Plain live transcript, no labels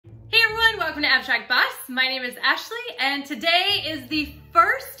welcome to Abstract Boss. My name is Ashley, and today is the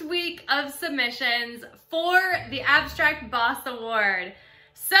first week of submissions for the Abstract Boss Award.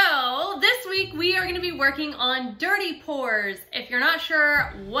 So this week we are going to be working on dirty pours. If you're not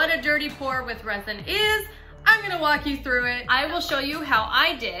sure what a dirty pour with resin is, I'm going to walk you through it. I will show you how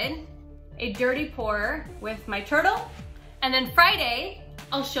I did a dirty pour with my turtle, and then Friday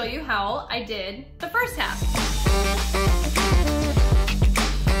I'll show you how I did the first half.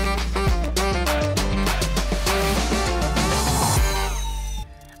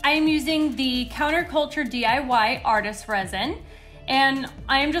 I am using the Counterculture DIY Artist Resin, and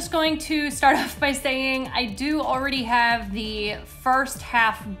I am just going to start off by saying I do already have the first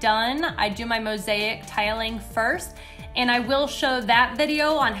half done. I do my mosaic tiling first, and I will show that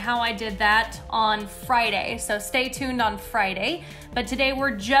video on how I did that on Friday, so stay tuned on Friday. But today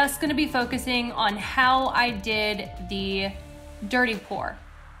we're just going to be focusing on how I did the dirty pour.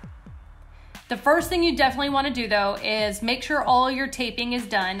 The first thing you definitely want to do though is make sure all your taping is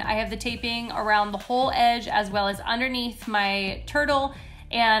done. I have the taping around the whole edge as well as underneath my turtle,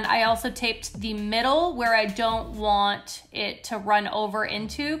 and I also taped the middle where I don't want it to run over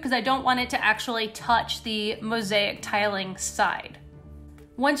into, because I don't want it to actually touch the mosaic tiling side.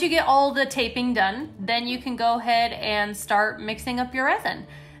 Once you get all the taping done, then you can go ahead and start mixing up your resin.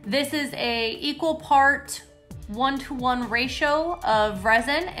 This is a equal part 1-to-1 ratio of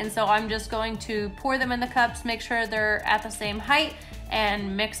resin, and so I'm just going to pour them in the cups, make sure they're at the same height,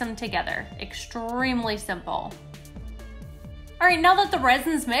 and mix them together. Extremely simple. All right, now that the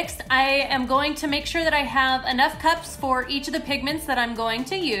resin's mixed, I am going to make sure that I have enough cups for each of the pigments that I'm going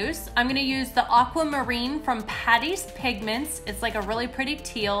to use. I'm gonna use the aquamarine from Patty's Pigments. It's like a really pretty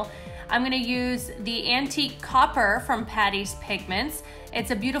teal. I'm gonna use the antique copper from Patty's Pigments. It's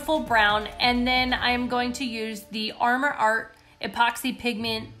a beautiful brown. And then I'm going to use the Armor Art epoxy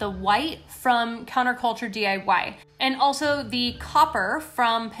pigment, the white from Counterculture DIY, and also the copper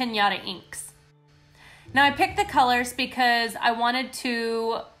from Pinata Inks. Now I picked the colors because I wanted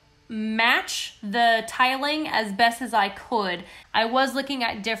to match the tiling as best as I could. I was looking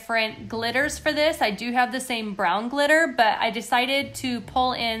at different glitters for this. I do have the same brown glitter, but I decided to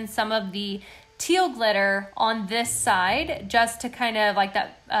pull in some of the teal glitter on this side, just to kind of like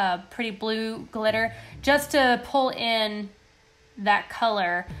that pretty blue glitter, just to pull in that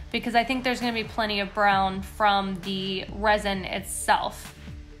color, because I think there's going to be plenty of brown from the resin itself.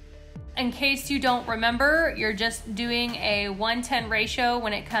 In case you don't remember, you're just doing a 1:10 ratio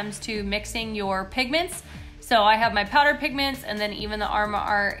when it comes to mixing your pigments. So I have my powder pigments and then even the Armor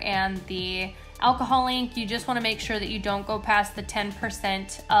Art and the alcohol ink. You just want to make sure that you don't go past the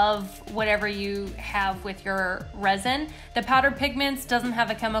 10% of whatever you have with your resin. The powder pigments doesn't have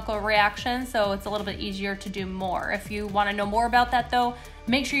a chemical reaction, so it's a little bit easier to do more. If you want to know more about that though,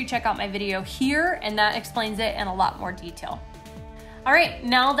 make sure you check out my video here, and that explains it in a lot more detail. All right,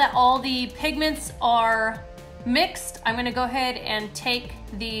 now that all the pigments are mixed, I'm gonna go ahead and take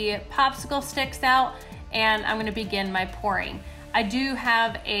the popsicle sticks out, and I'm gonna begin my pouring. I do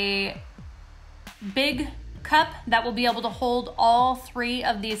have a big cup that will be able to hold all three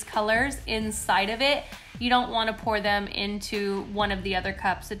of these colors inside of it. You don't want to pour them into one of the other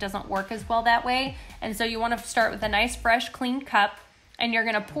cups. It doesn't work as well that way. And so you want to start with a nice, fresh, clean cup, and you're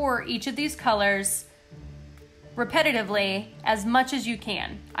going to pour each of these colors repetitively as much as you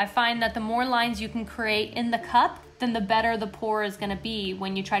can. I find that the more lines you can create in the cup, then the better the pour is going to be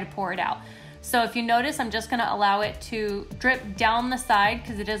when you try to pour it out. So if you notice, I'm just going to allow it to drip down the side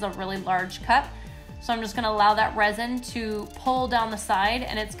because it is a really large cup. So I'm just going to allow that resin to pull down the side,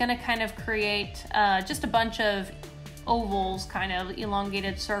 and it's going to kind of create just a bunch of ovals, kind of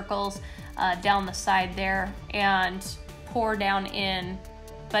elongated circles down the side there, and pour down in.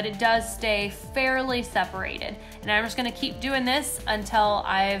 But it does stay fairly separated. And I'm just gonna keep doing this until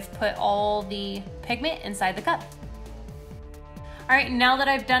I've put all the pigment inside the cup. All right, now that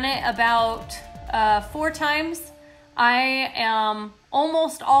I've done it about 4 times, I am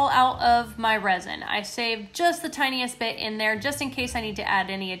almost all out of my resin. I saved just the tiniest bit in there just in case I need to add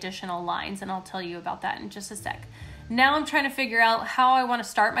any additional lines, and I'll tell you about that in just a sec. Now I'm trying to figure out how I want to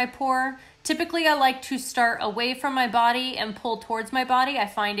start my pour. Typically I like to start away from my body and pull towards my body. I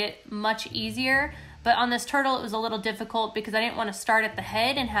find it much easier, but on this turtle it was a little difficult because I didn't want to start at the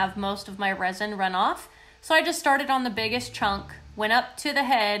head and have most of my resin run off. So I just started on the biggest chunk, went up to the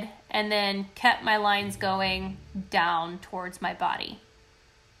head, and then kept my lines going down towards my body.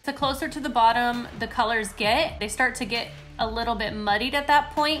 The closer to the bottom the colors get, they start to get a little bit muddied at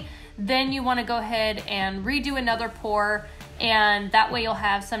that point. Then you want to go ahead and redo another pour, and that way you'll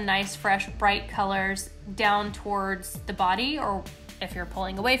have some nice, fresh, bright colors down towards the body or if you're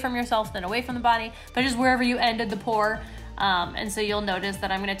pulling away from yourself, then away from the body, but just wherever you ended the pour. And so you'll notice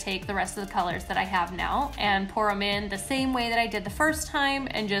that I'm gonna take the rest of the colors that I have now and pour them in the same way that I did the first time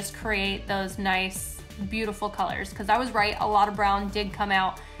and just create those nice, beautiful colors. Because I was right, a lot of brown did come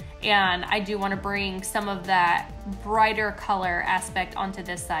out, and I do wanna bring some of that brighter color aspect onto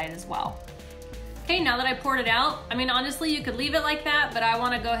this side as well. Okay, now that I poured it out, I mean, honestly, you could leave it like that, but I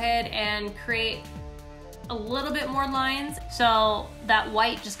wanna go ahead and create a little bit more lines. So that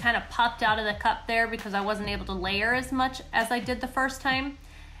white just kind of popped out of the cup there because I wasn't able to layer as much as I did the first time.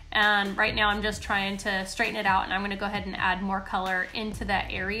 And right now I'm just trying to straighten it out, and I'm gonna go ahead and add more color into that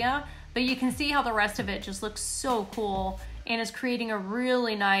area. But you can see how the rest of it just looks so cool and is creating a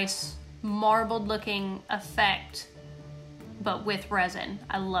really nice marbled looking effect, but with resin.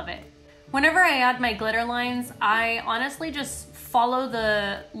 I love it. Whenever I add my glitter lines, I honestly just follow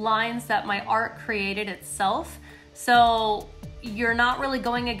the lines that my art created itself. So you're not really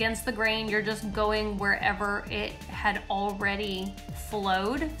going against the grain, you're just going wherever it had already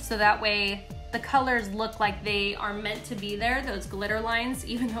flowed. So that way the colors look like they are meant to be there, those glitter lines,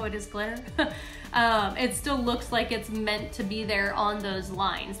 even though it is glitter. It still looks like it's meant to be there on those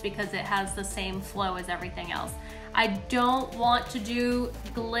lines because it has the same flow as everything else. I don't want to do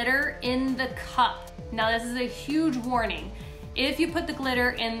glitter in the cup. Now this is a huge warning. If you put the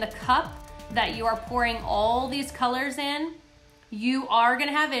glitter in the cup that you are pouring all these colors in, you are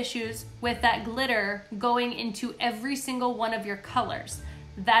gonna have issues with that glitter going into every single one of your colors.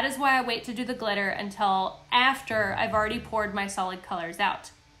 That is why I wait to do the glitter until after I've already poured my solid colors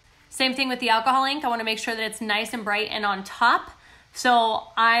out. Same thing with the alcohol ink. I wanna make sure that it's nice and bright and on top. So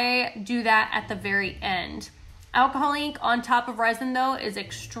I do that at the very end. Alcohol ink on top of resin though is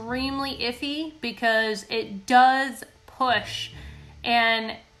extremely iffy because it does push,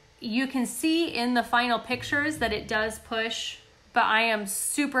 and you can see in the final pictures that it does push, but I am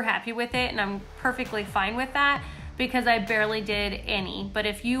super happy with it and I'm perfectly fine with that because I barely did any. But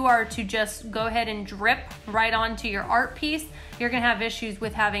if you are to just go ahead and drip right onto your art piece, you're gonna have issues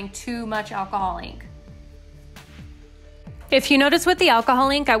with having too much alcohol ink. If you notice with the alcohol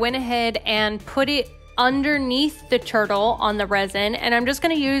ink, I went ahead and put it underneath the turtle on the resin, and I'm just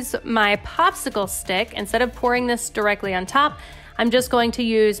going to use my popsicle stick. Instead of pouring this directly on top, I'm just going to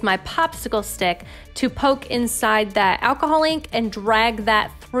use my popsicle stick to poke inside that alcohol ink and drag that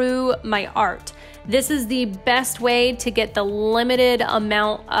through my art. This is the best way to get the limited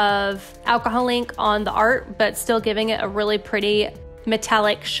amount of alcohol ink on the art, but still giving it a really pretty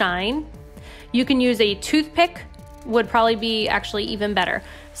metallic shine. You can use a toothpick, would probably be actually even better.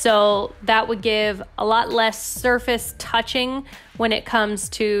 So that would give a lot less surface touching when it comes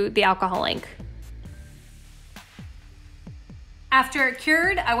to the alcohol ink. After it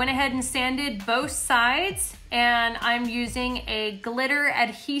cured, I went ahead and sanded both sides, and I'm using a glitter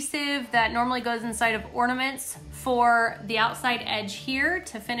adhesive that normally goes inside of ornaments for the outside edge here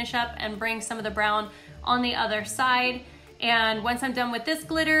to finish up and bring some of the brown on the other side. And once I'm done with this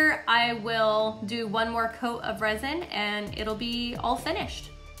glitter, I will do one more coat of resin and it'll be all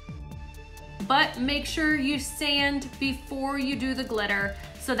finished. But make sure you sand before you do the glitter,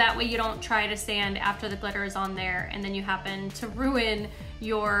 so that way you don't try to sand after the glitter is on there and then you happen to ruin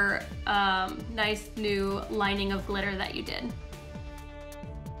your nice new lining of glitter that you did.